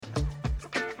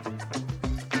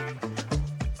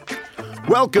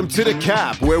Welcome to The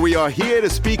Cap, where we are here to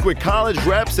speak with college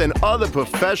reps and other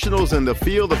professionals in the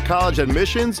field of college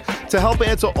admissions to help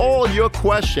answer all your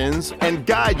questions and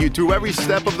guide you through every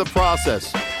step of the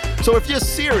process. So if you're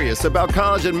serious about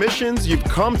college admissions, you've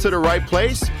come to the right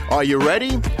place. Are you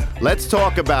ready? Let's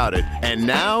talk about it. And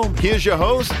now, here's your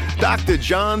host, Dr.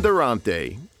 John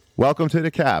Durante. Welcome to The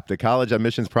Cap, the College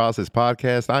Admissions Process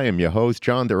Podcast. I am your host,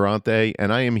 John Durante,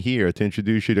 and I am here to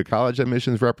introduce you to college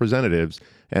admissions representatives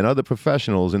and other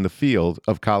professionals in the field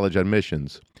of college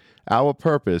admissions. Our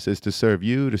purpose is to serve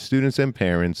you, the students and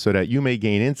parents, so that you may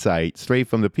gain insight straight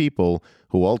from the people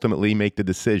who ultimately make the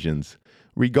decisions.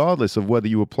 Regardless of whether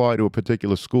you apply to a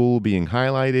particular school being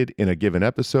highlighted in a given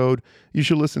episode, you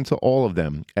should listen to all of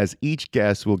them, as each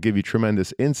guest will give you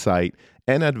tremendous insight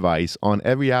and advice on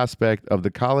every aspect of the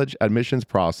college admissions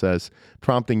process,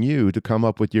 prompting you to come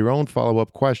up with your own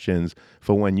follow-up questions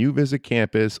for when you visit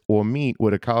campus or meet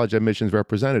with a college admissions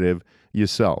representative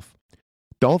yourself.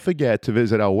 Don't forget to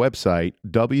visit our website,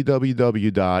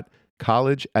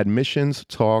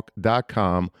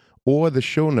 www.collegeadmissionstalk.com, or the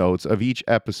show notes of each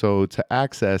episode to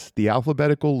access the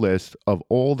alphabetical list of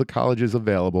all the colleges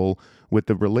available with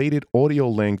the related audio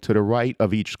link to the right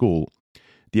of each school.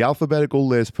 The alphabetical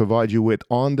list provides you with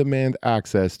on-demand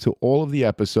access to all of the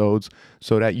episodes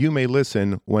so that you may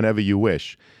listen whenever you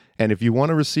wish. And if you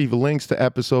want to receive links to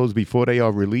episodes before they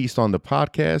are released on the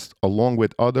podcast, along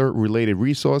with other related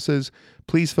resources,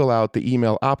 please fill out the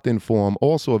email opt-in form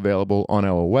also available on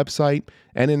our website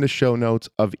and in the show notes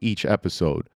of each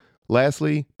episode.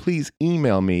 Lastly, please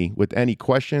email me with any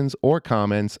questions or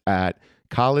comments at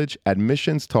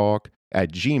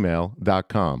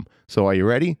collegeadmissionstalk@gmail.com. So are you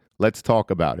ready? Let's talk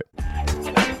about it.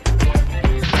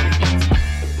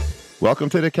 Welcome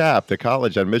to The Cap, the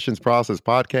College Admissions Process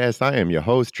Podcast. I am your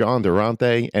host, John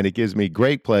Durante, and it gives me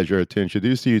great pleasure to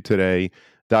introduce to you today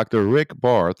Dr. Rick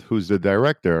Barth, who's the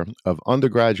Director of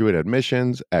Undergraduate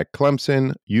Admissions at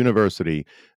Clemson University.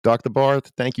 Dr.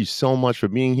 Barth, thank you so much for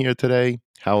being here today.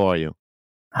 How are you?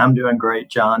 I'm doing great,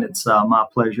 John. It's my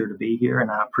pleasure to be here,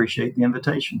 and I appreciate the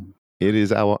invitation. It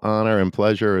is our honor and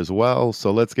pleasure as well.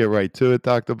 So let's get right to it,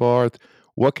 Dr. Barth.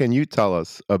 What can you tell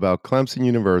us about Clemson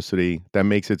University that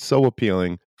makes it so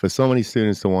appealing for so many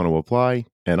students to want to apply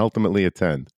and ultimately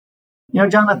attend? You know,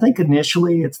 John, I think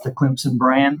initially it's the Clemson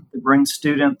brand that brings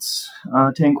students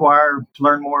to inquire, to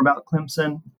learn more about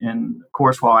Clemson. And of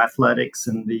course, while athletics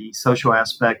and the social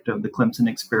aspect of the Clemson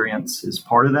experience is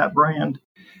part of that brand,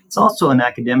 it's also an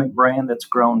academic brand that's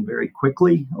grown very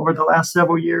quickly over the last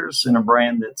several years, and a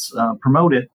brand that's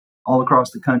promoted all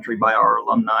across the country by our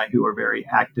alumni who are very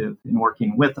active in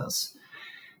working with us.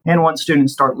 And once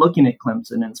students start looking at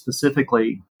Clemson and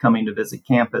specifically coming to visit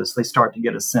campus, they start to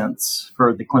get a sense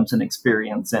for the Clemson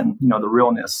experience and, you know, the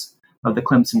realness of the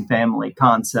Clemson family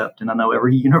concept. And I know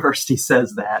every university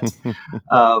says that,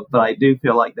 but I do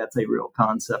feel like that's a real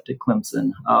concept at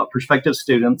Clemson. Prospective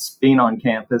students being on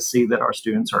campus see that our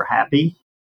students are happy.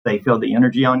 They feel the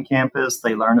energy on campus.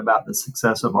 They learn about the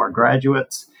success of our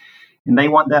graduates. And they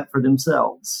want that for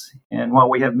themselves. And while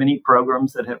we have many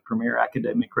programs that have premier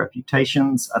academic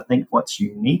reputations, I think what's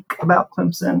unique about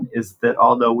Clemson is that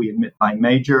although we admit by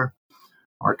major,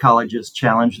 our colleges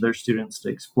challenge their students to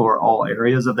explore all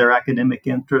areas of their academic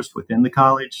interest within the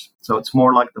college. So it's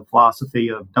more like the philosophy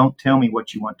of don't tell me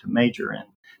what you want to major in,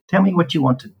 tell me what you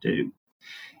want to do.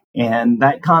 And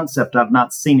that concept I've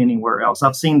not seen anywhere else.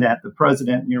 I've seen that the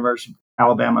president, University of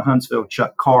Alabama, Huntsville,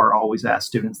 Chuck Carr, always asks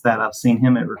students that. I've seen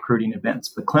him at recruiting events,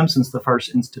 but Clemson's the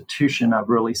first institution I've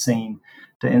really seen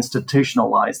to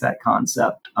institutionalize that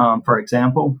concept. For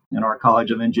example, in our College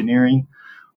of Engineering,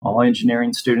 all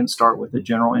engineering students start with a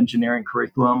general engineering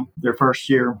curriculum. Their first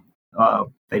year,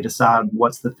 they decide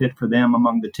what's the fit for them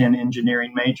among the 10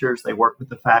 engineering majors. They work with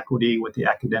the faculty, with the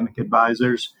academic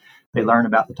advisors. They learn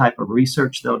about the type of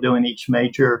research they'll do in each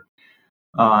major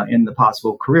and the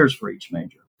possible careers for each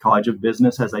major. College of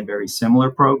Business has a very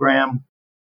similar program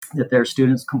that their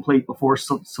students complete before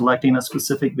selecting a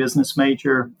specific business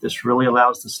major. This really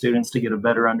allows the students to get a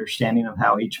better understanding of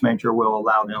how each major will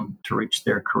allow them to reach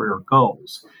their career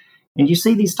goals. And you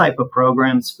see these type of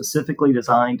programs specifically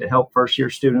designed to help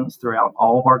first-year students throughout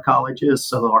all of our colleges,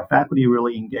 so our faculty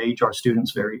really engage our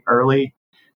students very early.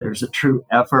 There's a true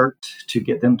effort to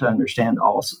get them to understand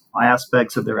all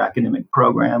aspects of their academic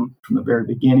program from the very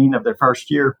beginning of their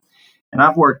first year. And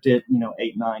I've worked at,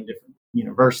 8, 9 different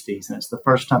universities, and it's the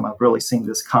first time I've really seen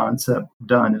this concept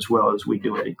done as well as we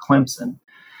do it at Clemson.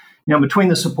 Between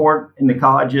the support in the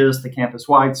colleges, the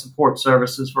campus-wide support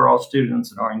services for all students,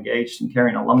 and our engaged and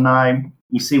caring alumni,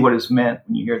 you see what is meant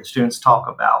when you hear the students talk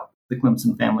about the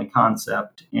Clemson family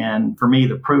concept. And for me,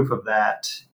 the proof of that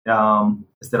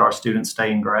is that our students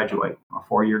stay and graduate. Our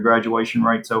 4-year graduation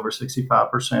rate's over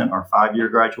 65%. Our 5-year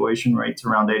graduation rate's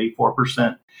around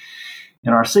 84%.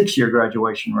 And our 6-year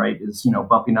graduation rate is,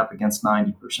 bumping up against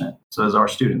 90%. So as our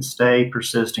students stay,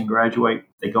 persist, and graduate,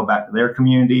 they go back to their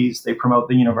communities, they promote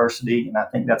the university, and I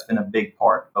think that's been a big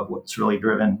part of what's really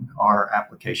driven our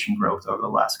application growth over the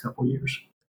last couple of years.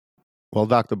 Well,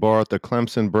 Dr. Barth, the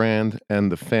Clemson brand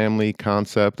and the family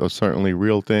concept are certainly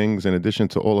real things. In addition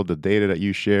to all of the data that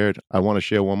you shared, I want to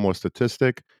share one more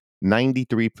statistic.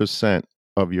 93%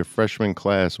 of your freshman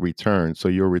class returned. So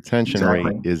your retention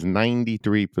rate is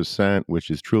 93%, which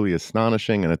is truly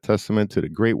astonishing and a testament to the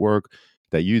great work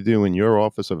that you do in your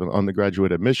Office of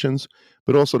Undergraduate Admissions,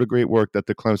 but also the great work that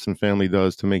the Clemson family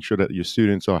does to make sure that your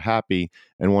students are happy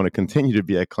and want to continue to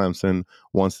be at Clemson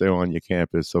once they're on your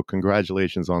campus. So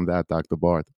congratulations on that, Dr.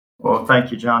 Barth. Well,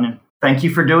 thank you, John. And thank you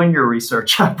for doing your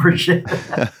research. I appreciate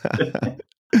it.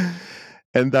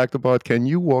 And Dr. Barth, can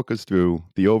you walk us through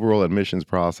the overall admissions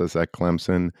process at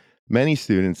Clemson? Many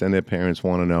students and their parents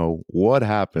want to know what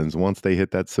happens once they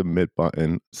hit that submit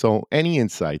button. So any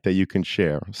insight that you can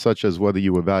share, such as whether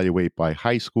you evaluate by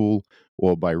high school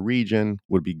or by region,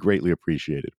 would be greatly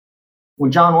appreciated. Well,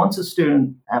 John, once a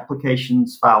student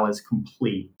applications file is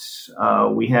complete,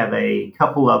 we have a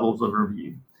couple levels of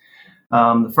review.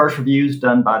 The first review is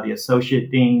done by the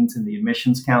associate deans and the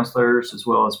admissions counselors, as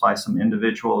well as by some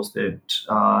individuals that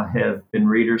have been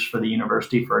readers for the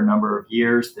university for a number of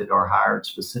years that are hired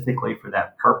specifically for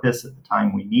that purpose at the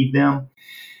time we need them.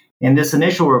 And this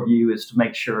initial review is to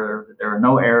make sure that there are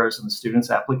no errors in the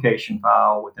student's application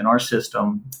file within our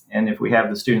system. And if we have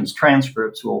the student's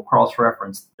transcripts, we'll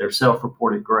cross-reference their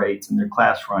self-reported grades and their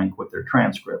class rank with their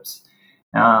transcripts.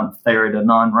 If they're at a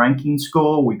non-ranking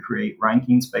school, we create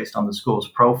rankings based on the school's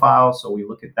profile. So we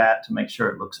look at that to make sure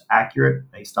it looks accurate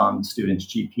based on the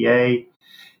student's GPA.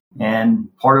 And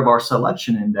part of our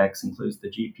selection index includes the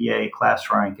GPA, class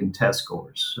rank, and test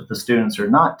scores. So if the students are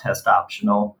not test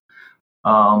optional,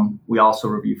 we also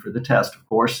review for the test, of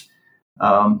course.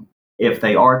 If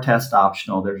they are test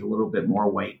optional, there's a little bit more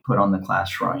weight put on the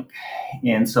class rank.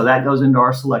 And so that goes into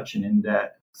our selection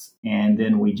index. And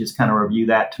then we just kind of review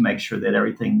that to make sure that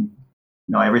everything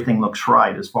looks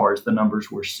right as far as the numbers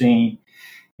we're seeing.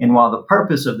 And while the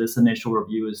purpose of this initial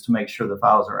review is to make sure the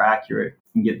files are accurate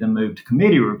and get them moved to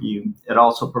committee review, it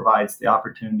also provides the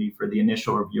opportunity for the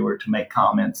initial reviewer to make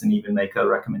comments and even make a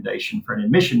recommendation for an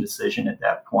admission decision at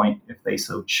that point if they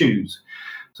so choose.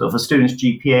 So if a student's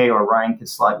GPA or rank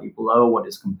is slightly below what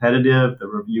is competitive, the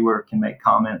reviewer can make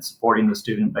comments supporting the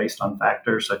student based on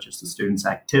factors such as the student's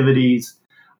activities,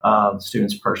 the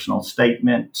student's personal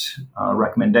statement,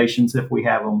 recommendations if we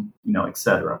have them, et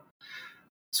cetera.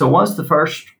 So once the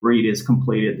first read is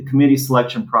completed, the committee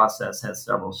selection process has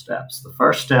several steps. The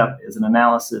first step is an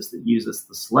analysis that uses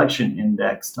the selection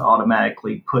index to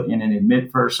automatically put in and admit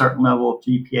for a certain level of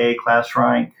GPA, class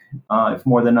rank, if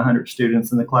more than 100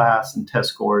 students in the class, and test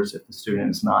scores if the student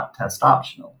is not test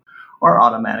optional, or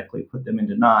automatically put them in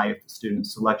deny if the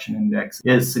student's selection index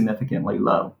is significantly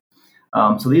low.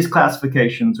 So these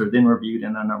classifications are then reviewed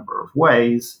in a number of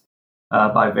ways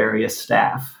by various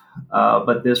staff.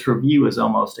 But this review is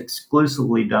almost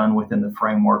exclusively done within the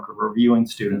framework of reviewing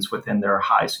students within their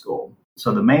high school.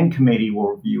 So the main committee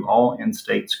will review all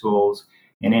in-state schools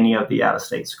and any of the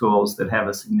out-of-state schools that have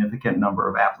a significant number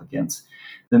of applicants.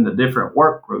 Then the different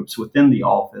work groups within the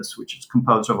office, which is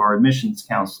composed of our admissions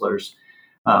counselors,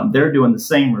 they're doing the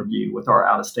same review with our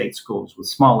out-of-state schools with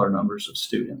smaller numbers of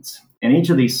students. And each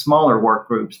of these smaller work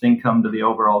groups then come to the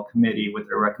overall committee with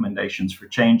their recommendations for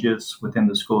changes within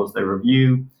the schools they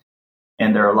review.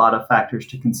 And there are a lot of factors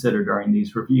to consider during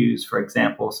these reviews. For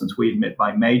example, since we admit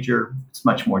by major, it's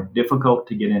much more difficult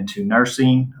to get into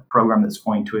nursing, a program that's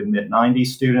going to admit 90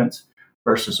 students,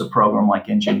 versus a program like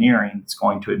engineering that's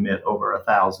going to admit over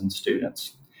 1,000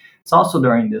 students. It's also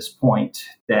during this point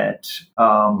that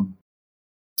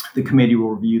the committee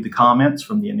will review the comments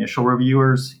from the initial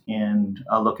reviewers and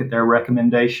look at their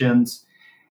recommendations.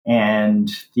 And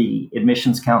the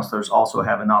admissions counselors also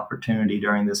have an opportunity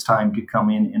during this time to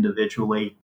come in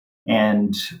individually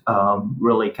and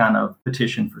really kind of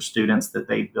petition for students that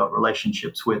they've built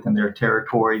relationships with in their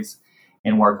territories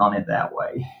and work on it that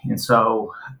way. And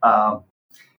so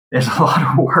there's a lot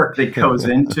of work that goes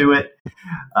into it.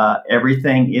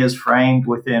 Everything is framed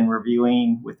within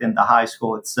reviewing within the high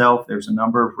school itself. There's a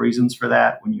number of reasons for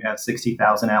that. When you have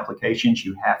 60,000 applications,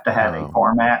 you have to have a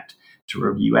format to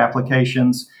review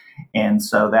applications. And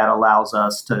so that allows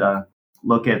us to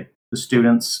look at the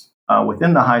students'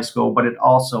 within the high school, but it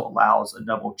also allows a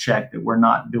double check that we're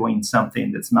not doing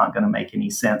something that's not going to make any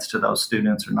sense to those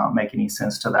students or not make any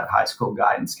sense to that high school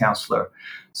guidance counselor.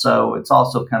 So it's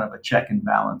also kind of a check and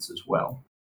balance as well.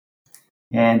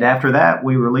 And after that,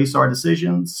 we release our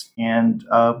decisions and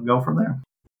go from there.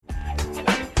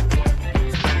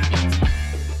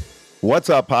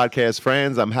 What's up, podcast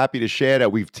friends? I'm happy to share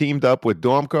that we've teamed up with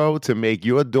Dormco to make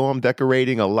your dorm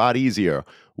decorating a lot easier.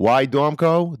 Why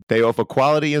Dormco? They offer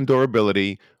quality and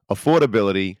durability,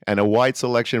 affordability, and a wide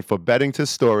selection for bedding to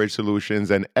storage solutions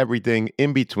and everything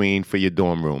in between for your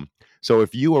dorm room. So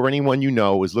if you or anyone you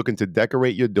know is looking to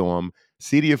decorate your dorm,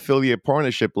 see the affiliate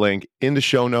partnership link in the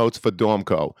show notes for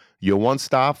Dormco, your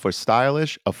one-stop for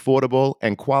stylish, affordable,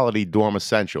 and quality dorm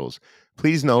essentials.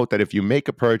 Please note that if you make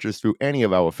a purchase through any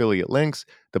of our affiliate links,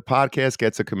 the podcast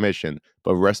gets a commission,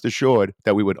 but rest assured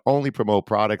that we would only promote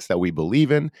products that we believe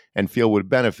in and feel would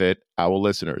benefit our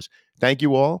listeners. Thank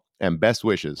you all, and best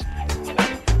wishes.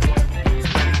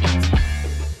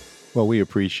 Well, we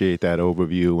appreciate that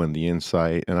overview and the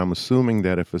insight, and I'm assuming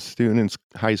that if a student's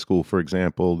high school, for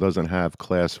example, doesn't have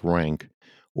class rank,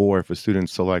 or if a student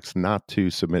selects not to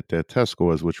submit their test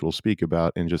scores, which we'll speak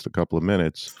about in just a couple of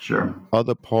minutes, Sure.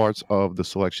 other parts of the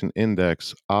selection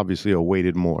index obviously are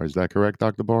weighted more. Is that correct,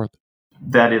 Dr. Barth?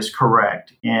 That is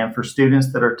correct. And for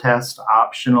students that are test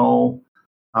optional,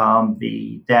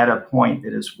 the data point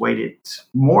that is weighted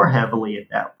more heavily at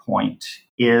that point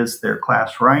is their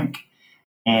class rank.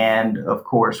 And of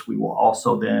course, we will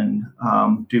also then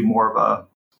do more of a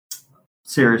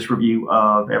serious review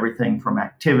of everything from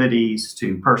activities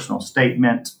to personal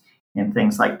statement and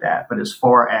things like that. But as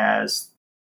far as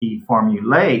the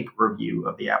formulaic review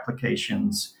of the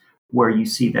applications, where you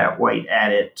see that weight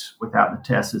added without the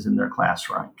test is in their class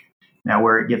rank. Now,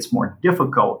 where it gets more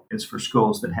difficult is for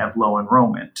schools that have low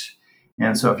enrollment.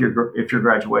 And so if your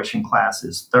graduation class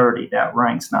is 30, that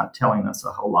rank's not telling us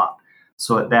a whole lot.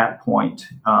 So at that point,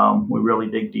 we really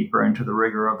dig deeper into the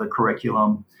rigor of the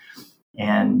curriculum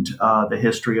and the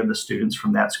history of the students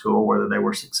from that school, whether they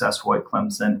were successful at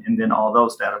Clemson, and then all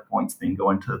those data points then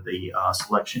go into the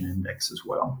selection index as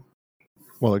well.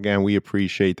 Well, again, we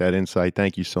appreciate that insight.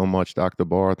 Thank you so much, Dr.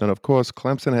 Barth. And of course,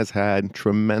 Clemson has had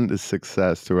tremendous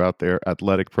success throughout their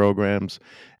athletic programs,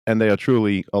 and they are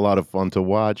truly a lot of fun to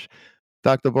watch.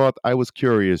 Dr. Barth, I was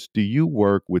curious, do you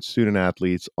work with student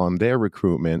athletes on their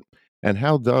recruitment, and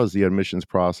how does the admissions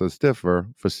process differ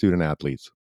for student athletes?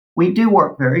 We do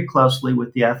work very closely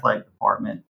with the athletic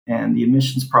department, and the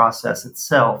admissions process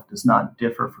itself does not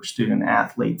differ for student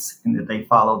athletes in that they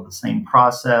follow the same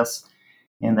process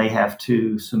and they have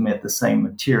to submit the same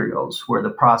materials. Where the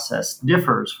process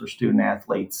differs for student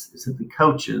athletes is that the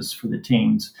coaches for the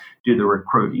teams do the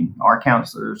recruiting. Our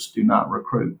counselors do not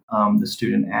recruit the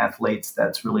student athletes.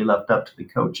 That's really left up to the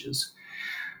coaches.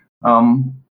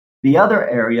 The other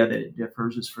area that it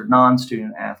differs is for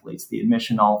non-student athletes. The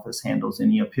admission office handles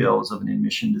any appeals of an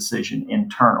admission decision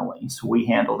internally. So we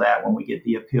handle that when we get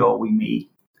the appeal, we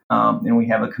meet, and we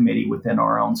have a committee within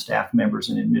our own staff members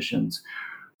and admissions.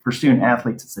 For student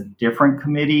athletes, it's a different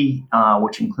committee,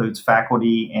 which includes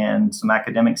faculty and some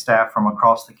academic staff from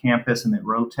across the campus, and it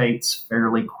rotates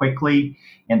fairly quickly.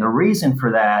 And the reason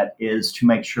for that is to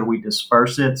make sure we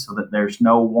disperse it so that there's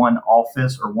no one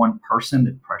office or one person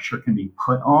that pressure can be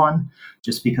put on,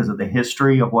 just because of the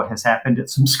history of what has happened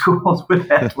at some schools with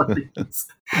athletics.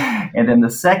 And then the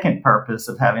second purpose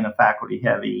of having a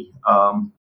faculty-heavy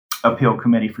appeal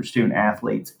committee for student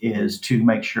athletes is to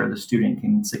make sure the student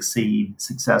can succeed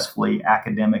successfully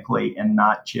academically and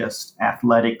not just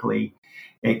athletically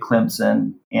at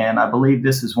Clemson. And I believe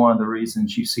this is one of the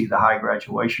reasons you see the high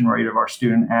graduation rate of our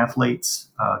student athletes.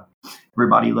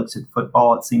 Everybody looks at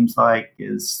football, it seems like,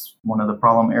 is one of the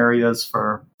problem areas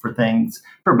for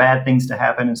bad things to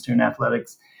happen in student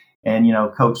athletics. And,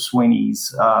 Coach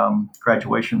Sweeney's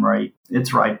graduation rate,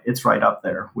 it's right up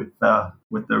there with the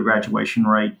graduation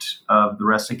rate of the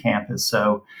rest of campus.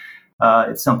 So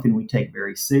it's something we take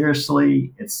very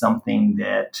seriously. It's something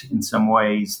that in some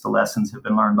ways the lessons have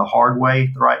been learned the hard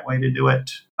way, the right way to do it.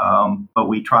 But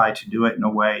we try to do it in a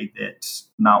way that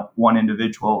not one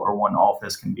individual or one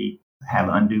office can have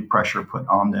undue pressure put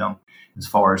on them as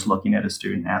far as looking at a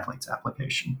student athlete's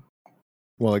application.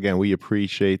 Well, again, we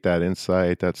appreciate that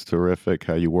insight. That's terrific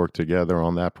how you work together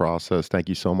on that process. Thank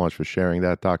you so much for sharing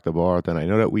that, Dr. Barth. And I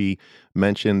know that we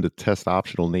mentioned the test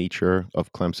optional nature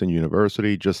of Clemson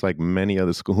University, just like many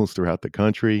other schools throughout the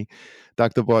country.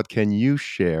 Dr. Barth, can you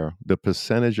share the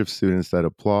percentage of students that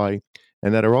apply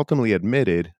and that are ultimately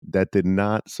admitted that did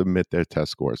not submit their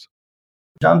test scores?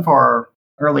 Done for our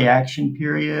early action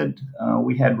period,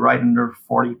 we had right under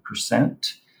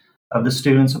 40% of the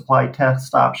students apply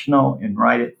test optional, and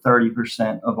right at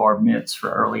 30% of our admits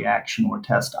for early action were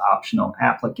test optional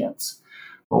applicants.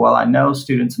 But while I know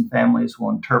students and families will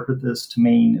interpret this to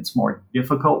mean it's more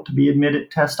difficult to be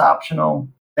admitted test optional,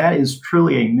 that is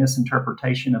truly a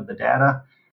misinterpretation of the data.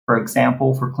 For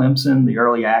example, for Clemson, the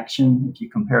early action, if you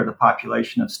compare the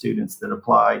population of students that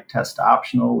applied test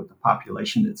optional with the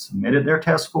population that submitted their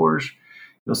test scores,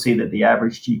 you'll see that the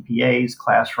average GPAs,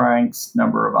 class ranks,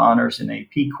 number of honors, and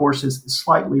AP courses is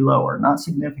slightly lower, not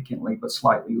significantly, but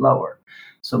slightly lower.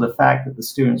 So the fact that the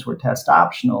students were test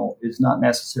optional is not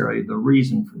necessarily the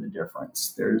reason for the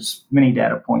difference. There's many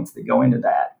data points that go into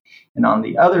that. And on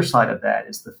the other side of that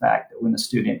is the fact that when a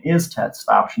student is test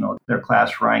optional, their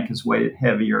class rank is weighted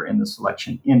heavier in the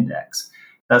selection index.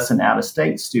 Thus, an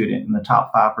out-of-state student in the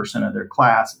top 5% of their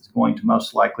class is going to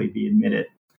most likely be admitted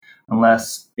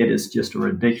unless it is just a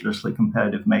ridiculously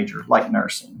competitive major like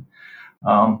nursing.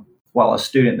 While a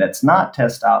student that's not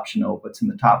test optional but's in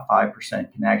the top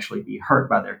 5% can actually be hurt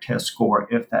by their test score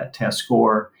if that test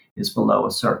score is below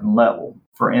a certain level.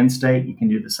 For in-state, you can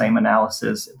do the same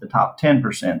analysis at the top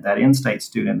 10%. That in-state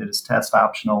student that is test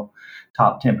optional,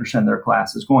 top 10% of their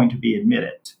class is going to be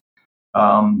admitted.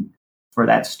 For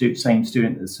that same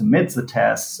student that submits the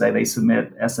test, say they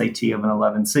submit SAT of an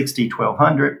 1160,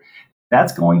 1200,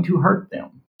 that's going to hurt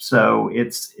them. So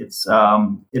it's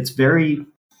an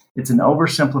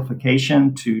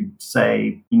oversimplification to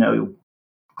say,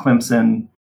 Clemson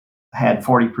had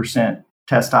 40%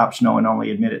 test optional and only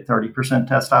admitted 30%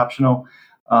 test optional.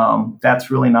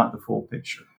 That's really not the full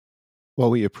picture. Well,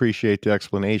 we appreciate the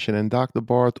explanation. And Dr.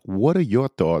 Barth, what are your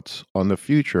thoughts on the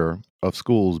future of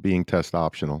schools being test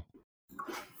optional?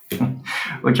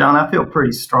 Well, John, I feel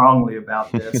pretty strongly about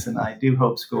this, and I do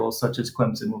hope schools such as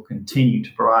Clemson will continue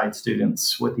to provide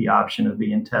students with the option of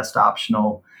being test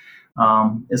optional,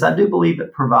 as I do believe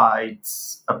it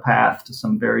provides a path to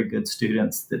some very good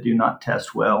students that do not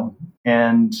test well.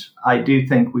 And I do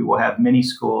think we will have many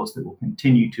schools that will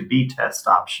continue to be test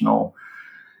optional.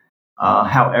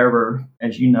 However,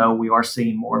 as you know, we are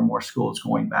seeing more and more schools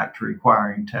going back to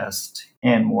requiring tests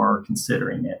and more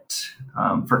considering it.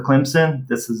 For Clemson,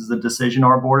 this is a decision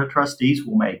our Board of Trustees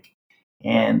will make,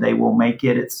 and they will make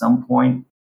it at some point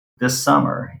this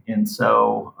summer. And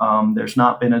so there's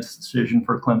not been a decision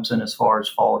for Clemson as far as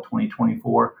fall of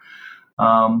 2024,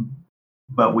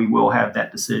 but we will have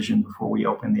that decision before we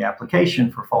open the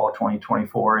application for fall of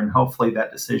 2024, and hopefully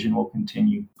that decision will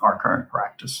continue our current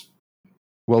practice.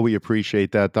 Well, we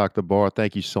appreciate that, Dr. Barth.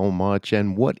 Thank you so much.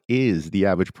 And what is the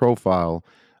average profile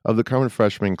of the current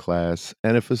freshman class?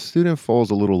 And if a student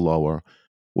falls a little lower,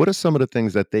 what are some of the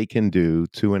things that they can do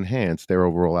to enhance their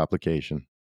overall application?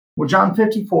 Well, John,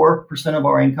 54% of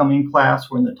our incoming class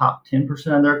were in the top 10%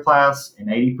 of their class, and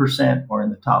 80% were in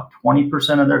the top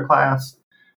 20% of their class.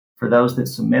 For those that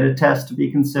submit a test to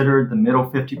be considered, the middle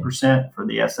 50% for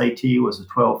the SAT was a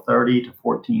 1230 to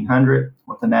 1400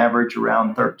 with an average around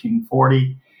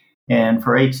 1340. And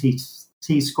for ACT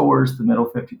scores, the middle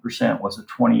 50% was a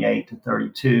 28 to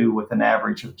 32 with an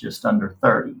average of just under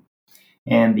 30.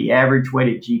 And the average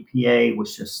weighted GPA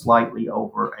was just slightly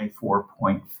over a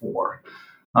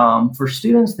 4.4. For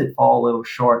students that fall a little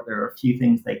short, there are a few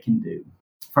things they can do.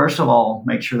 First of all,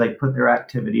 make sure they put their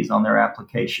activities on their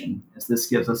application, as this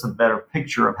gives us a better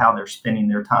picture of how they're spending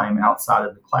their time outside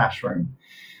of the classroom.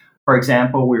 For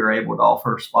example, we were able to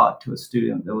offer a spot to a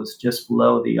student that was just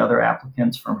below the other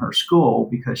applicants from her school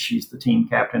because she's the team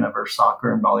captain of her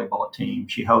soccer and volleyball team.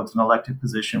 She holds an elected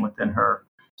position within her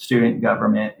student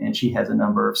government, and she has a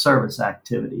number of service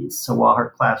activities. So while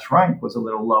her class rank was a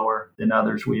little lower than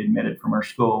others we admitted from her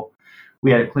school,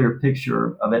 we had a clear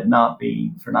picture of it not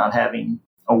being for not having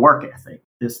a work ethic.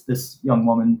 This young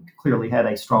woman clearly had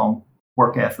a strong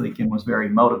work ethic and was very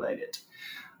motivated.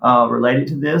 Related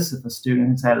to this, if a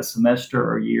student has had a semester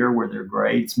or year where their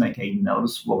grades make a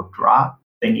noticeable drop,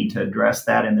 they need to address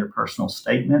that in their personal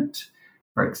statement.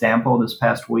 For example, this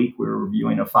past week, we were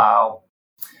reviewing a file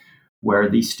where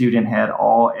the student had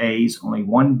all A's, only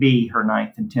one B, her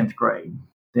 9th and 10th grade.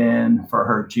 Then for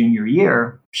her junior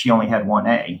year, she only had one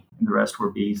A, and the rest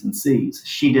were B's and C's.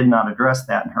 She did not address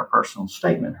that in her personal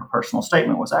statement. Her personal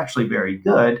statement was actually very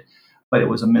good, but it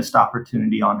was a missed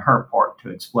opportunity on her part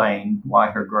to explain why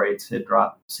her grades had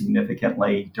dropped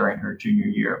significantly during her junior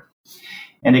year.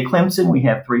 And at Clemson, we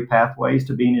have 3 pathways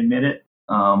to being admitted.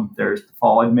 There's the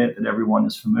fall admit that everyone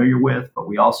is familiar with, but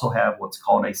we also have what's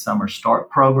called a summer start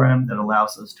program that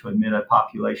allows us to admit a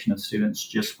population of students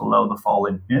just below the fall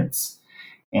admits.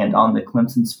 And on the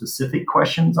Clemson specific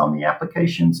questions on the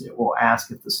applications, it will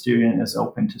ask if the student is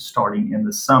open to starting in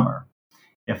the summer.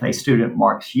 If a student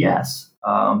marks yes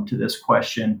to this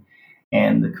question,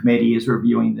 and the committee is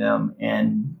reviewing them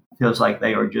and feels like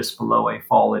they are just below a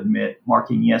fall admit,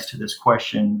 marking yes to this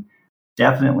question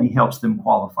definitely helps them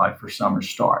qualify for summer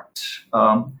start.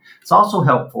 It's also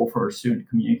helpful for a student to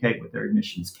communicate with their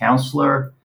admissions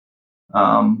counselor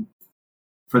um,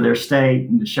 for their state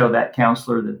and to show that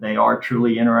counselor that they are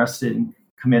truly interested and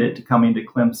committed to coming to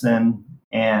Clemson.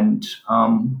 And,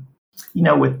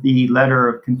 with the letter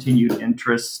of continued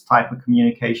interest type of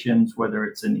communications, whether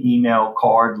it's an email,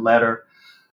 card, letter,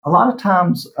 a lot of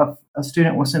times a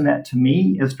student will send that to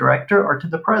me as director or to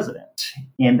the president.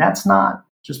 And that's not,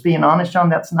 just being honest, John,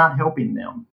 that's not helping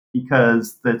them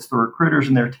because it's the recruiters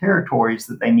in their territories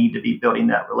that they need to be building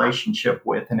that relationship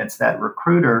with. And it's that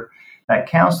recruiter, that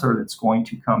counselor that's going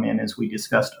to come in, as we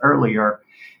discussed earlier,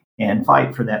 and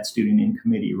fight for that student in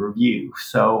committee review.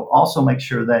 So also make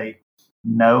sure they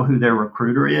know who their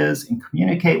recruiter is and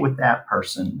communicate with that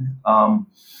person. I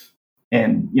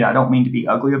don't mean to be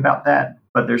ugly about that,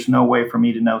 but there's no way for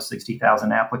me to know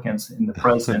 60,000 applicants and the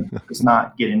president does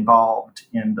not get involved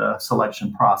in the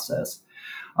selection process.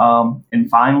 And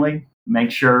finally, make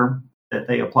sure that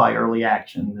they apply early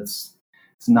action. It's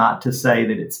not to say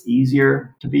that it's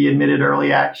easier to be admitted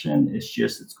early action. It's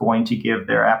just it's going to give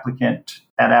that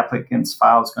applicant's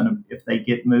file is going to, if they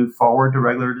get moved forward to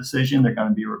regular decision, they're going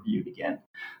to be reviewed again.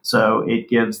 So it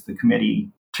gives the committee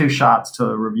 2 shots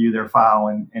to review their file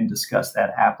and discuss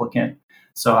that applicant.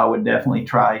 So I would definitely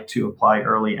try to apply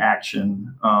early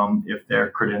action if their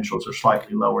credentials are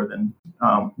slightly lower than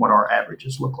what our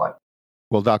averages look like.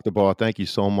 Well, Dr. Barth, thank you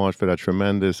so much for that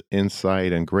tremendous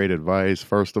insight and great advice.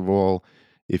 First of all,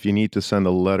 if you need to send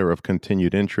a letter of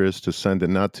continued interest, to send it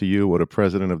not to you or the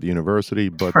president of the university,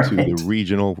 but to the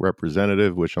regional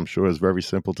representative, which I'm sure is very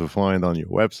simple to find on your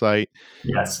website.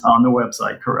 Yes, on the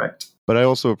website, correct. But I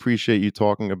also appreciate you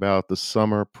talking about the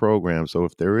summer program. So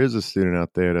if there is a student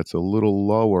out there that's a little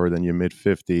lower than your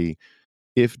mid-50,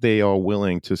 if they are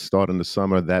willing to start in the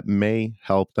summer, that may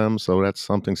help them. So that's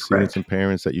something students and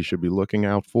parents that you should be looking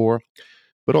out for.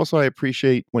 But also, I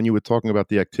appreciate when you were talking about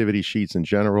the activity sheets in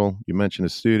general. You mentioned a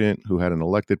student who had an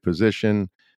elected position.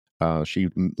 She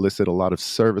listed a lot of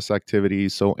service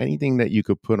activities. So anything that you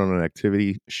could put on an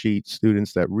activity sheet,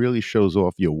 students, that really shows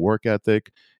off your work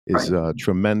ethic is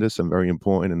tremendous and very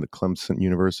important in the Clemson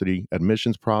University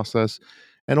admissions process.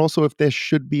 And also, if there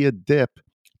should be a dip,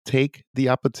 take the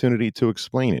opportunity to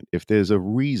explain it. If there's a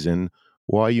reason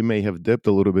why you may have dipped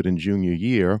a little bit in junior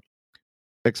year,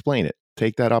 explain it.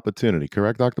 Take that opportunity.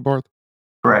 Correct, Dr. Barth?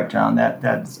 Correct, John.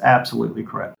 That's absolutely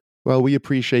correct. Well, we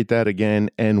appreciate that again.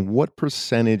 And what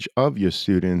percentage of your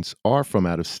students are from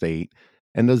out of state?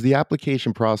 And does the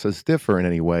application process differ in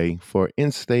any way for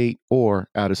in-state or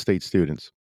out-of-state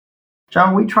students?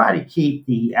 John, we try to keep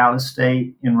the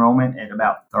out-of-state enrollment at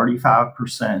about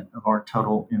 35% of our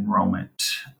total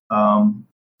enrollment.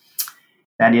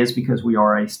 That is because we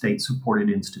are a state-supported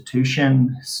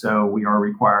institution, so we are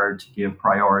required to give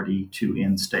priority to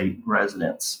in-state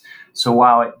residents. So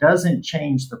while it doesn't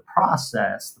change the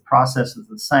process is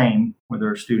the same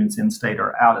whether students in-state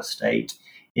or out-of-state.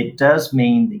 It does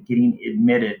mean that getting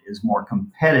admitted is more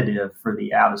competitive for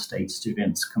the out-of-state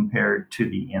students compared to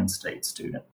the in-state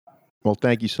student. Well,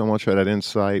 thank you so much for that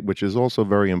insight, which is also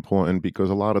very important because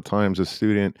a lot of times a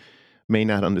student may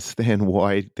not understand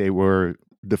why they were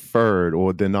deferred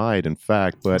or denied, in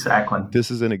fact. But exactly. This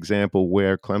is an example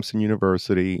where Clemson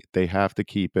University, they have to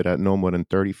keep it at no more than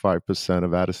 35%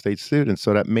 of out-of-state students.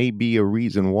 So that may be a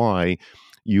reason why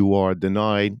you are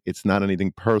denied. It's not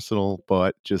anything personal,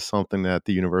 but just something that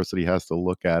the university has to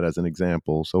look at as an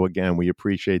example. So again, we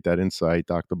appreciate that insight,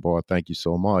 Dr. Barth. Thank you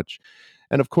so much.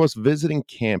 And of course, visiting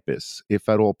campus, if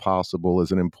at all possible,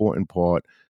 is an important part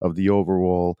of the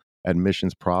overall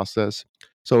admissions process.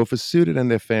 So if a student and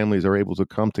their families are able to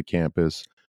come to campus,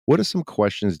 what are some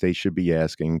questions they should be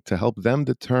asking to help them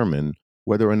determine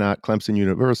whether or not Clemson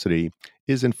University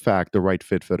is in fact the right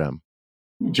fit for them?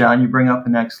 John, you bring up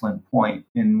an excellent point.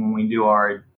 And when we do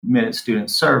our admitted student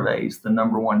surveys, the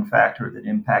number one factor that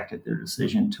impacted their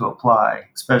decision to apply,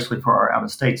 especially for our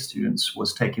out-of-state students,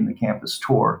 was taking the campus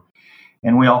tour.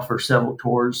 And we offer several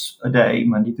tours a day,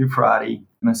 Monday through Friday,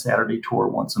 and a Saturday tour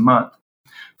once a month.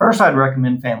 First, I'd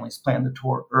recommend families plan the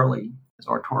tour early, as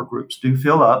our tour groups do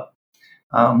fill up.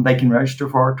 They can register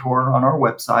for our tour on our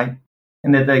website,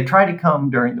 and that they try to come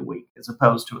during the week as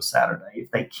opposed to a Saturday if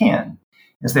they can,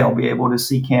 as they'll be able to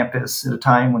see campus at a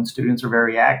time when students are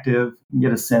very active and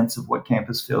get a sense of what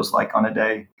campus feels like on a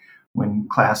day when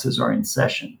classes are in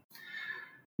session.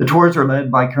 The tours are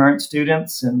led by current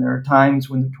students, and there are times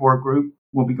when the tour group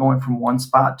will be going from one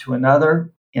spot to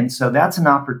another, And so that's an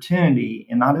opportunity,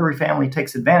 and not every family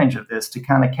takes advantage of this, to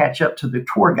kind of catch up to the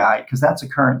tour guide, because that's a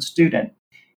current student,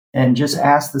 and just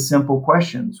ask the simple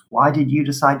questions. Why did you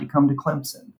decide to come to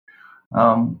Clemson?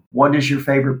 What is your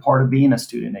favorite part of being a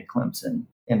student at Clemson?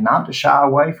 And not to shy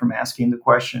away from asking the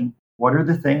question, what are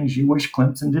the things you wish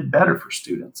Clemson did better for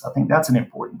students? I think that's an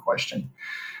important question.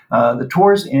 The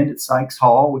tours end at Sykes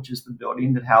Hall, which is the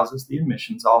building that houses the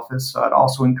admissions office. So I'd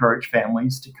also encourage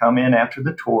families to come in after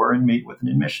the tour and meet with an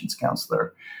admissions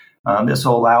counselor. This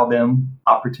will allow them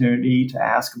opportunity to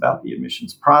ask about the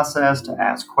admissions process, to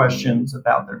ask questions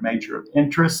about their major of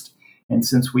interest. And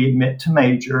since we admit to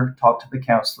major, talk to the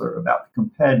counselor about the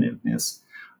competitiveness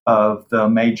of the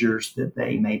majors that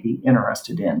they may be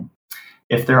interested in.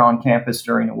 If they're on campus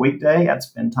during a weekday, I'd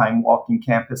spend time walking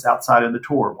campus outside of the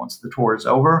tour. Once the tour is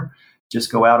over,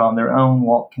 just go out on their own,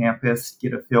 walk campus,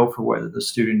 get a feel for whether the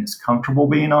student is comfortable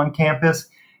being on campus.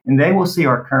 And they will see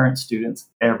our current students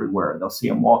everywhere. They'll see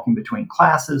them walking between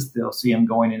classes. They'll see them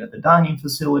going into the dining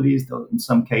facilities. In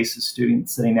some cases,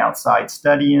 students sitting outside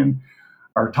studying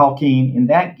or talking. And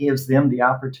that gives them the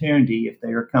opportunity, if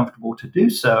they are comfortable to do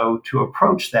so, to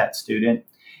approach that student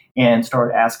and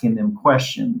start asking them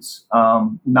questions.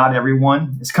 Not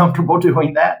everyone is comfortable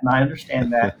doing that, and I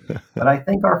understand that. But I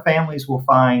think our families will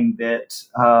find that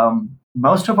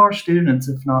most of our students,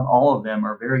 if not all of them,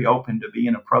 are very open to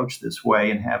being approached this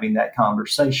way and having that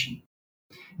conversation.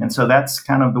 And so that's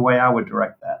kind of the way I would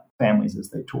direct that families as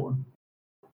they tour.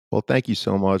 Well, thank you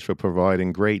so much for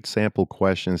providing great sample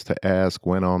questions to ask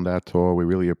when on that tour. We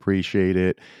really appreciate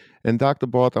it. And Dr.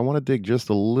 Barth, I want to dig just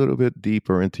a little bit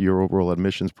deeper into your overall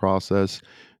admissions process.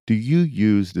 Do you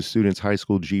use the student's high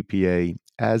school GPA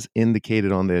as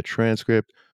indicated on their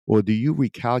transcript, or do you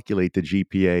recalculate the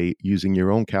GPA using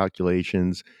your own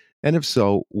calculations? And if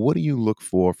so, what do you look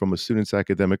for from a student's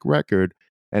academic record,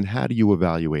 and how do you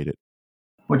evaluate it?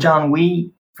 Well, John,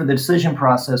 for the decision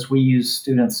process, we use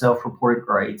student self-reported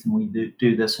grades, and we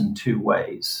do this in two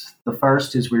ways. The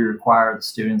first is we require the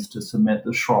students to submit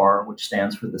the SHRAR, which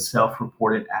stands for the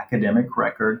Self-Reported Academic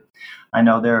Record. I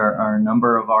know there are a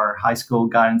number of our high school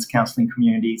guidance counseling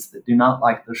communities that do not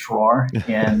like the SHRAR,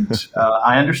 and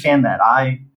I understand that.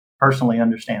 I personally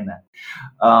understand that.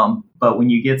 But when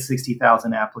you get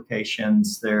 60,000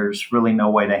 applications, there's really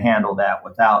no way to handle that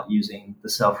without using the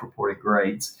self-reported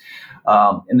grades.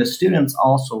 And the students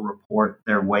also report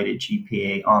their weighted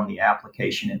GPA on the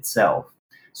application itself.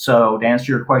 So to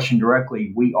answer your question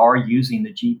directly, we are using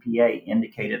the GPA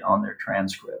indicated on their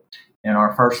transcript. In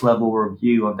our first level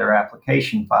review of their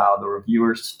application file, the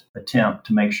reviewers attempt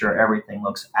to make sure everything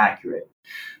looks accurate.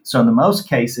 So in the most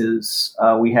cases,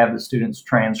 we have the student's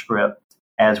transcript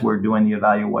as we're doing the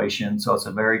evaluation. So it's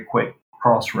a very quick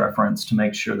cross-reference to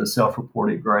make sure the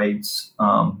self-reported grades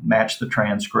match the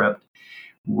transcript.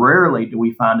 Rarely do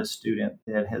we find a student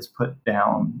that has put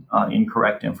down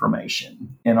incorrect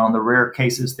information. And on the rare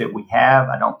cases that we have,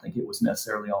 I don't think it was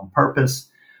necessarily on purpose.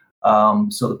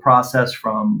 So the process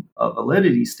from a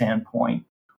validity standpoint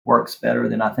works better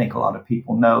than I think a lot of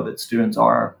people know, that students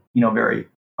are, very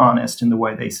honest in the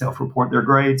way they self-report their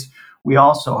grades. We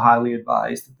also highly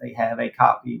advise that they have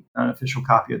an official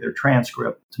copy of their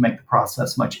transcript to make the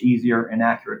process much easier and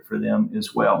accurate for them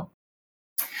as well.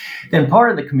 Then part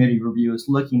of the committee review is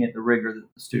looking at the rigor of the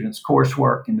student's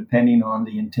coursework, and depending on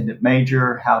the intended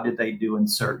major, how did they do in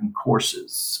certain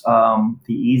courses. The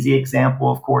easy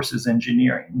example, of course, is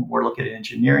engineering. We're looking at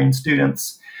engineering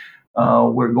students.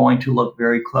 We're going to look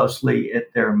very closely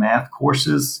at their math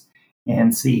courses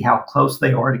and see how close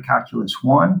they are to Calculus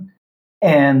 1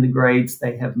 and the grades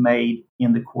they have made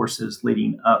in the courses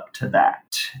leading up to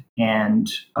that. And,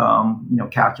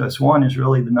 Calculus 1 is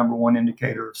really the number one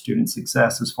indicator of student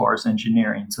success as far as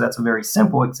engineering. So that's a very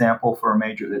simple example for a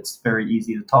major that's very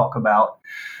easy to talk about.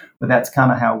 But that's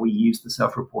kind of how we use the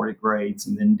self-reported grades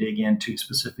and then dig into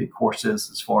specific courses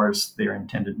as far as their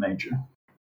intended major.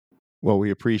 Well,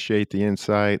 we appreciate the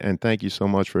insight, and thank you so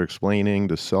much for explaining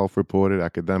the self-reported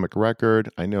academic record.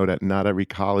 I know that not every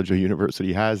college or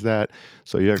university has that,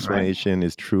 so your explanation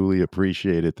is truly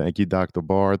appreciated. Thank you, Dr.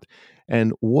 Barth.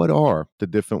 And what are the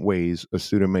different ways a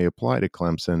student may apply to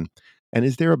Clemson? And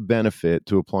is there a benefit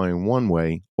to applying one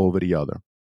way over the other?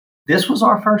 This was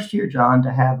our first year, John,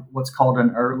 to have what's called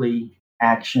an early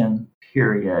action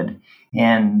period.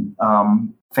 And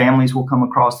families will come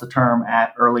across the term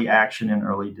at early action and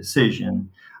early decision.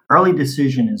 Early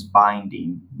decision is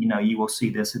binding. You will see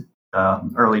this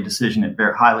early decision at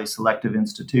very highly selective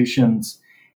institutions,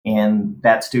 and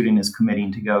that student is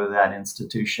committing to go to that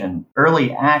institution.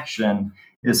 Early action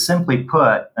is simply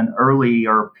put an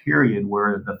earlier period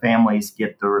where the families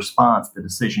get the response, the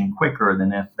decision quicker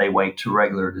than if they wait to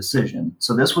regular decision.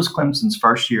 So this was Clemson's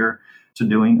first year to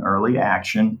doing early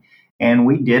action, and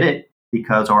we did it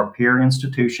because our peer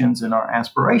institutions and our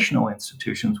aspirational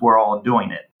institutions were all doing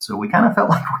it. So we kind of felt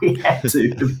like we had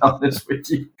to be honest with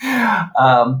you.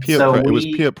 It was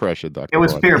peer pressure, Dr. It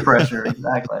was Barth. peer pressure,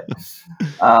 exactly.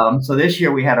 So this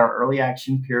year we had our early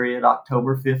action period,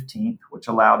 October 15th, which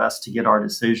allowed us to get our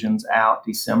decisions out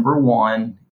December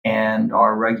 1, and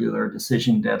our regular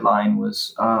decision deadline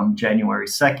was January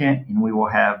 2nd, and we will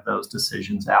have those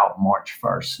decisions out March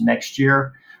 1st. Next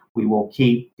year, we will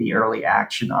keep the early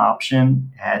action option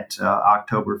at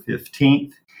October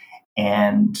 15th,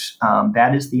 and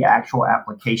that is the actual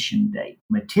application date.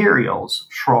 Materials,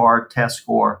 SHRAR, test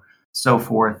score, so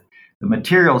forth. The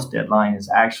materials deadline is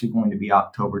actually going to be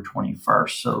October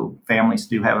 21st. So families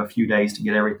do have a few days to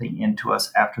get everything into us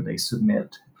after they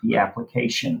submit the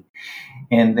application.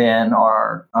 And then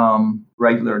our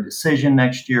regular decision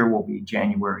next year will be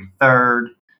January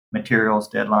 3rd, materials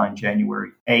deadline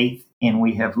January 8th. And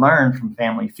we have learned from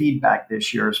family feedback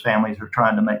this year as families are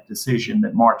trying to make a decision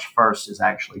that March 1st is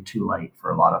actually too late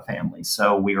for a lot of families.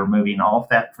 So we are moving off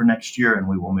that for next year, and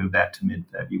we will move that to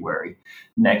mid-February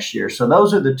next year. So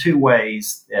those are the two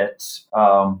ways that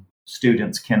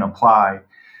students can apply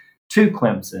to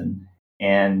Clemson,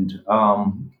 and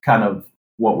kind of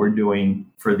what we're doing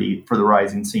for the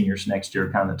rising seniors next year,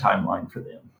 kind of the timeline for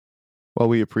them. Well,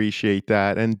 we appreciate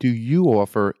that. And do you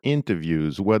offer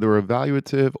interviews, whether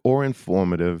evaluative or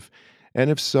informative? And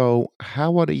if so,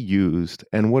 how are they used?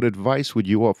 And what advice would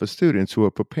you offer students who are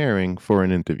preparing for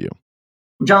an interview?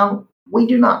 John, we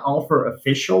do not offer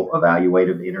official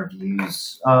evaluative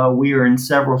interviews. We are in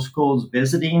several schools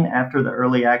visiting after the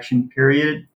early action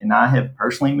period, and I have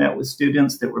personally met with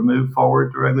students that were moved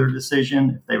forward to regular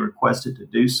decision if they requested to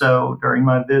do so during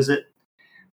my visit,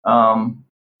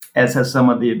 as has some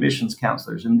of the admissions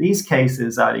counselors. In these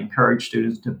cases, I'd encourage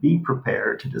students to be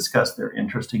prepared to discuss their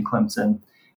interest in Clemson,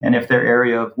 and if their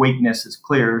area of weakness is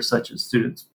clear, such as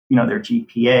students, their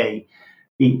GPA,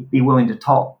 be willing to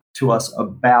talk to us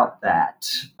about that,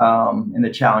 and the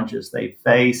challenges they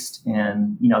faced,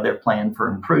 and their plan for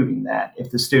improving that.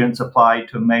 If the students apply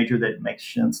to a major that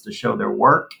makes sense to show their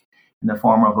work in the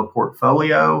form of a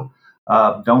portfolio,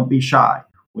 don't be shy.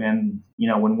 When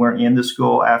we're in the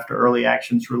school after early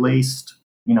action's released,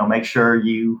 make sure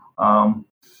you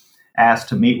ask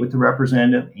to meet with the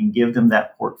representative and give them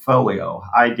that portfolio.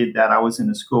 I did that. I was in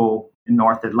a school in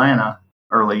North Atlanta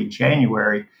early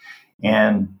January,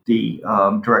 and the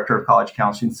director of college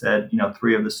counseling said,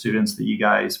 3 of the students that you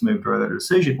guys moved to their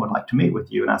decision would like to meet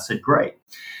with you. And I said, great.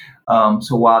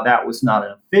 So while that was not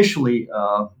an officially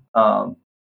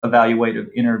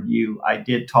evaluative interview, I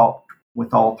did talk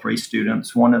with all 3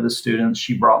 students. One of the students,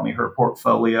 she brought me her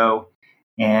portfolio,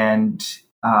 and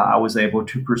I was able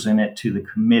to present it to the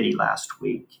committee last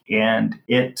week. And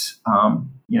it,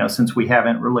 since we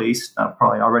haven't released, I've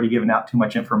probably already given out too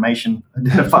much information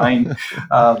identifying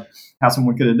how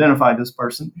someone could identify this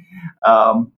person.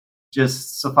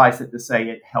 Just suffice it to say,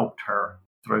 it helped her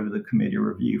through the committee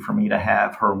review for me to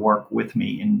have her work with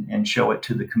me and show it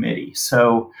to the committee.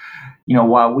 So,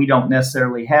 while we don't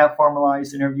necessarily have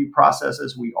formalized interview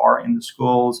processes, we are in the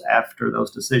schools after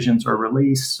those decisions are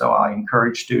released. So I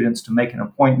encourage students to make an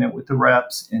appointment with the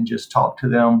reps and just talk to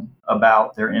them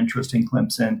about their interest in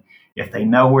Clemson. If they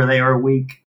know where they are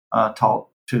weak, talk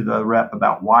to the rep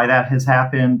about why that has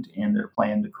happened and their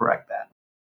plan to correct that.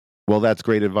 Well, that's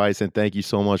great advice, and thank you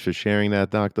so much for sharing that,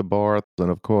 Dr. Barth.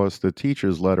 And of course, the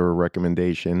teacher's letter of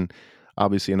recommendation,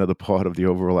 obviously another part of the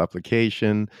overall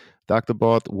application. Dr.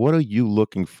 Barth, what are you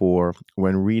looking for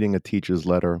when reading a teacher's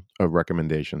letter of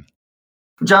recommendation?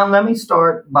 John, let me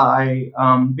start by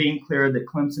being clear that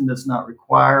Clemson does not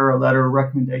require a letter of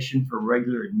recommendation for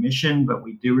regular admission, but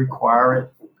we do require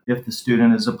it if the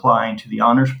student is applying to the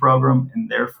honors program, and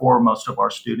therefore most of our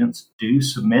students do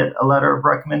submit a letter of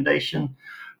recommendation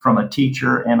from a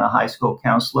teacher and a high school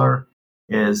counselor.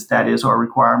 That is our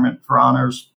requirement for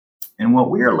honors. And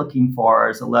what we are looking for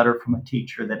is a letter from a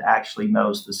teacher that actually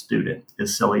knows the student,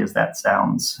 as silly as that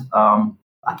sounds.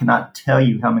 I cannot tell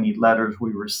you how many letters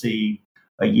we receive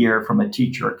a year from a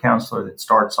teacher or counselor that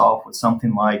starts off with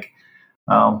something like,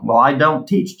 well, I don't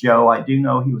teach Joe. I do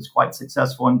know he was quite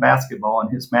successful in basketball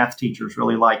and his math teachers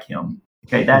really like him.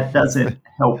 Okay, that doesn't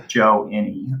help Joe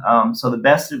any. So the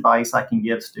best advice I can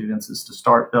give students is to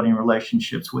start building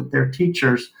relationships with their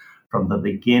teachers from the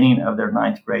beginning of their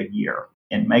 9th grade year,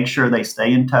 and make sure they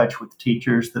stay in touch with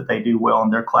teachers that they do well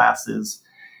in their classes,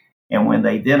 And when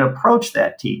they then approach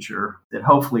that teacher that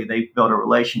hopefully they've built a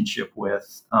relationship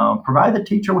with, provide the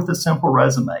teacher with a simple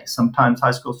resume. Sometimes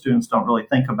high school students don't really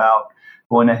think about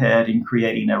going ahead and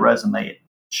creating a resume. It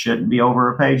shouldn't be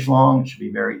over a page long. It should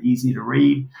be very easy to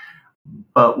read.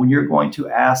 But when you're going to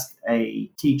ask a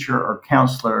teacher or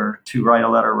counselor to write a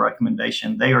letter of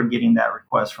recommendation, they are getting that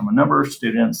request from a number of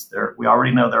students. We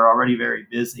already know they're already very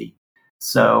busy.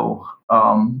 So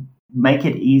make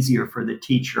it easier for the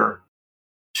teacher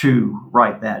to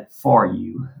write that for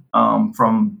you.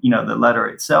 From the letter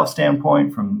itself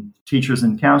standpoint, from teachers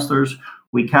and counselors,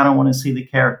 we kind of want to see the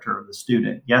character of the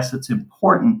student. Yes, it's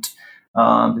important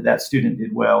that student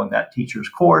did well in that teacher's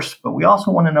course, but we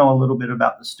also want to know a little bit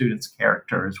about the student's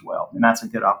character as well. And that's a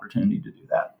good opportunity to do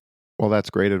that. Well, that's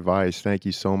great advice. Thank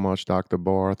you so much, Dr.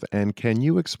 Barth. And can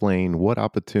you explain what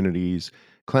opportunities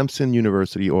Clemson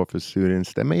University offers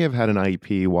students that may have had an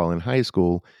IEP while in high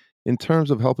school in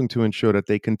terms of helping to ensure that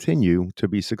they continue to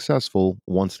be successful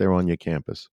once they're on your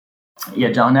campus?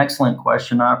 Yeah, John, excellent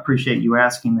question. I appreciate you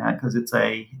asking that because it's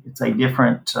a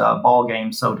different ball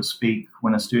game, so to speak,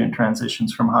 when a student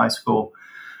transitions from high school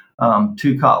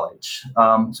to college.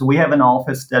 So we have an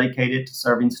office dedicated to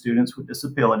serving students with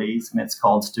disabilities, and it's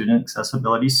called Student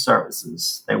Accessibility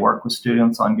Services. They work with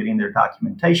students on getting their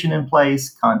documentation in place,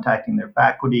 contacting their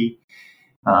faculty,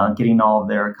 getting all of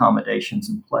their accommodations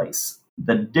in place.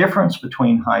 The difference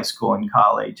between high school and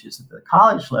college is at the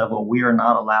college level, we are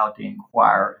not allowed to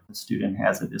inquire if a student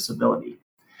has a disability.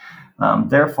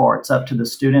 Therefore, it's up to the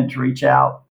student to reach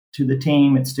out to the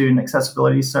team at Student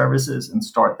Accessibility Services and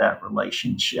start that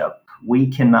relationship. We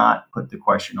cannot put the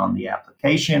question on the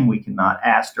application. We cannot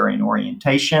ask during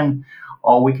orientation.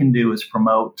 All we can do is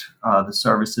promote the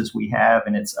services we have,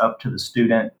 and it's up to the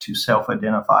student to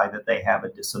self-identify that they have a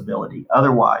disability.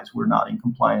 Otherwise, we're not in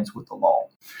compliance with the law.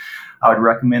 I would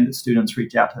recommend that students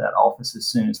reach out to that office as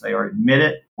soon as they are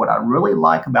admitted. What I really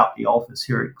like about the office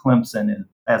here at Clemson,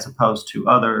 as opposed to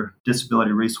other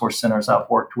disability resource centers I've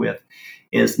worked with,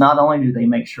 is not only do they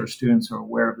make sure students are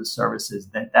aware of the services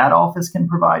that office can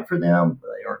provide for them, but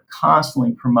they are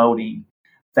constantly promoting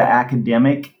the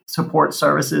academic support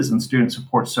services and student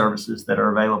support services that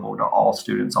are available to all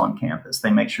students on campus. They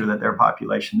make sure that their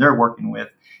population they're working with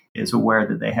is aware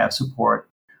that they have support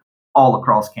all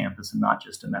across campus and not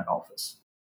just in that office.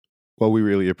 Well, we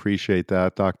really appreciate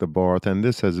that, Dr. Barth. And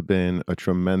this has been a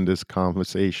tremendous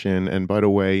conversation. And by the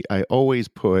way, I always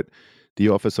put the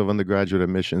Office of Undergraduate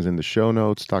Admissions in the show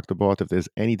notes. Dr. Barth, if there's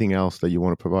anything else that you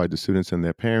want to provide to students and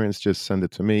their parents, just send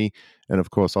it to me. And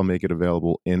of course, I'll make it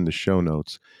available in the show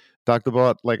notes. Dr.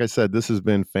 Barth, like I said, this has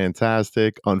been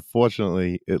fantastic.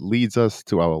 Unfortunately, it leads us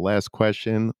to our last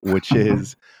question, which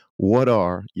is, what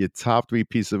are your top 3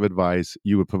 pieces of advice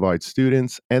you would provide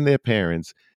students and their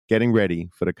parents getting ready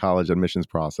for the college admissions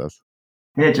process?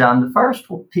 Yeah, John, the first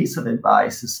piece of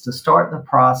advice is to start the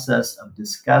process of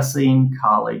discussing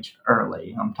college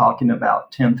early. I'm talking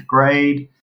about 10th grade.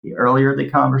 The earlier the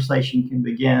conversation can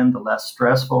begin, the less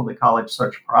stressful the college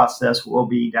search process will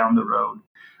be down the road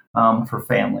for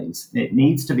families. It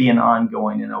needs to be an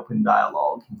ongoing and open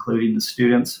dialogue, including the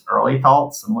students' early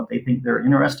thoughts and what they think they're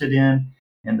interested in,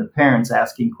 and the parents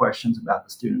asking questions about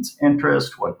the students'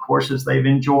 interest, what courses they've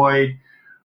enjoyed,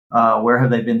 where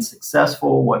have they been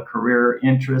successful, what career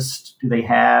interests do they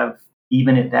have.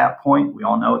 Even at that point, we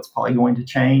all know it's probably going to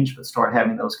change, but start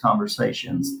having those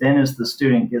conversations. Then as the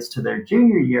student gets to their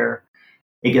junior year,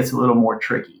 it gets a little more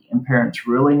tricky. And parents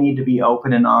really need to be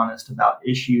open and honest about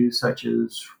issues such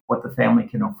as what the family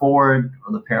can afford.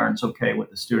 Are the parents okay with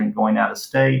the student going out of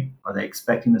state? Are they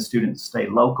expecting the student to stay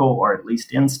local or at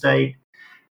least in state?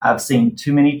 I've seen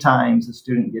too many times a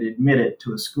student get admitted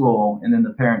to a school and then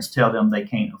the parents tell them they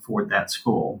can't afford that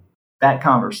school. That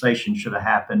conversation should have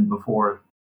happened before,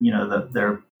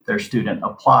 their student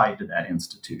applied to that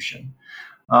institution.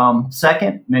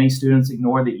 Second, many students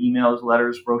ignore the emails,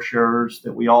 letters, brochures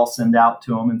that we all send out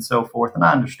to them and so forth, and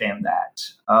I understand that.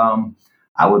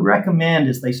 I would recommend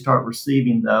as they start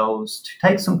receiving those to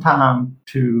take some time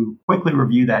to quickly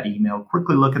review that email,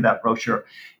 quickly look at that brochure.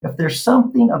 If there's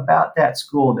something about that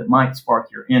school that might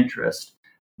spark your interest,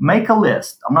 make a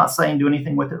list. I'm not saying do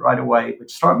anything with it right away,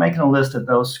 but start making a list of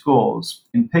those schools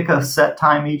and pick a set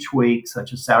time each week,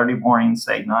 such as Saturday morning,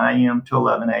 say 9 a.m. to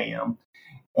 11 a.m.,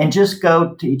 and just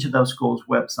go to each of those schools'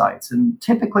 websites. And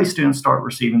typically students start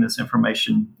receiving this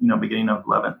information, beginning of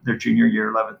their junior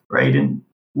year, 11th grade. And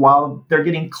while they're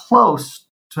getting close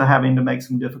to having to make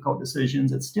some difficult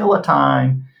decisions, it's still a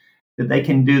time that they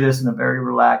can do this in a very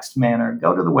relaxed manner.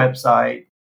 Go to the website,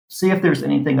 see if there's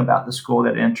anything about the school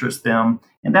that interests them.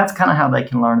 And that's kind of how they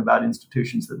can learn about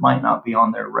institutions that might not be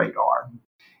on their radar.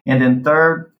 And then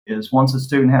third is once a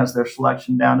student has their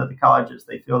selection down to the colleges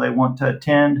they feel they want to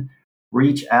attend,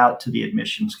 reach out to the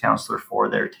admissions counselor for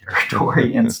their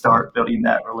territory and start building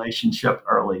that relationship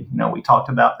early. We talked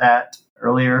about that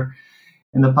earlier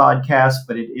in the podcast,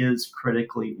 but it is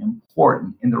critically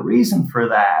important. And the reason for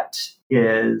that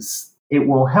is it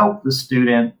will help the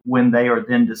student when they are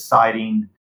then deciding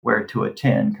where to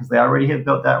attend because they already have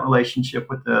built that relationship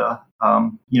with the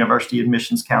university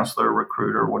admissions counselor,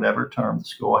 recruiter, whatever term the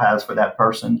school has for that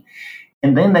person.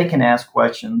 And then they can ask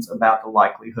questions about the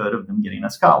likelihood of them getting a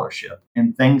scholarship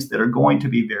and things that are going to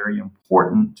be very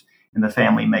important in the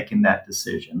family making that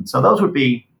decision. So those would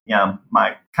be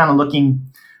my kind of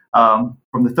looking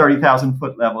from the 30,000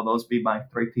 foot level, those would be my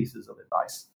 3 pieces of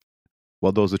advice.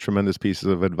 Well, those are tremendous pieces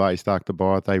of advice, Dr.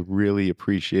 Barth. I really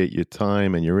appreciate your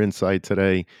time and your insight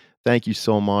today. Thank you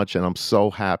so much. And I'm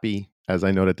so happy as I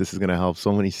know that this is going to help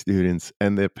so many students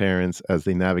and their parents as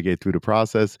they navigate through the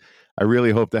process. I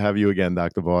really hope to have you again,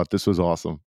 Dr. Barth. This was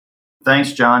awesome.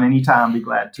 Thanks, John. Anytime, be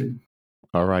glad to.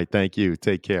 All right. Thank you.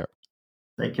 Take care.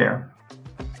 Take care.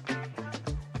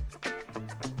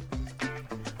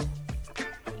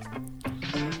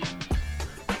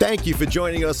 Thank you for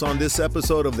joining us on this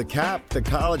episode of the CAP, the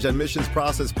College Admissions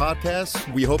Process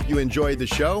Podcast. We hope you enjoyed the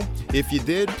show. If you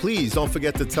did, please don't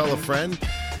forget to tell a friend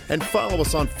and follow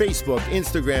us on Facebook,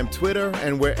 Instagram, Twitter,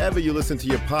 and wherever you listen to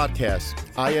your podcasts.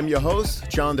 I am your host,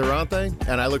 John Durante,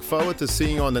 and I look forward to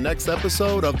seeing you on the next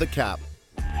episode of the CAP.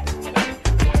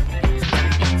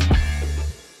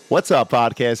 What's up,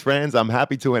 podcast friends? I'm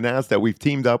happy to announce that we've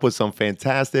teamed up with some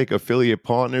fantastic affiliate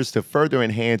partners to further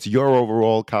enhance your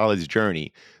overall college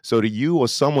journey. So do you or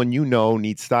someone you know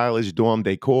needs stylish dorm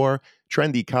decor,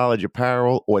 trendy college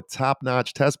apparel, or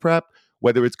top-notch test prep?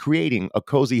 Whether it's creating a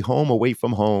cozy home away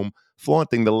from home,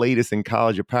 flaunting the latest in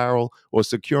college apparel, or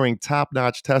securing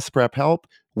top-notch test prep help,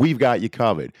 we've got you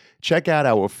covered. Check out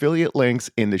our affiliate links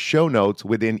in the show notes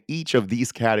within each of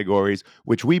these categories,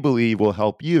 which we believe will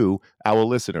help you, our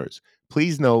listeners.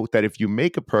 Please note that if you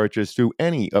make a purchase through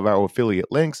any of our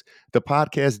affiliate links, the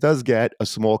podcast does get a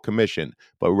small commission.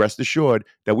 But rest assured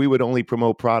that we would only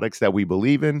promote products that we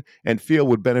believe in and feel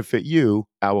would benefit you,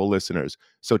 our listeners.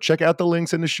 So check out the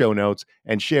links in the show notes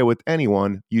and share with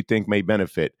anyone you think may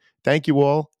benefit. Thank you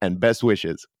all and best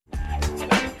wishes.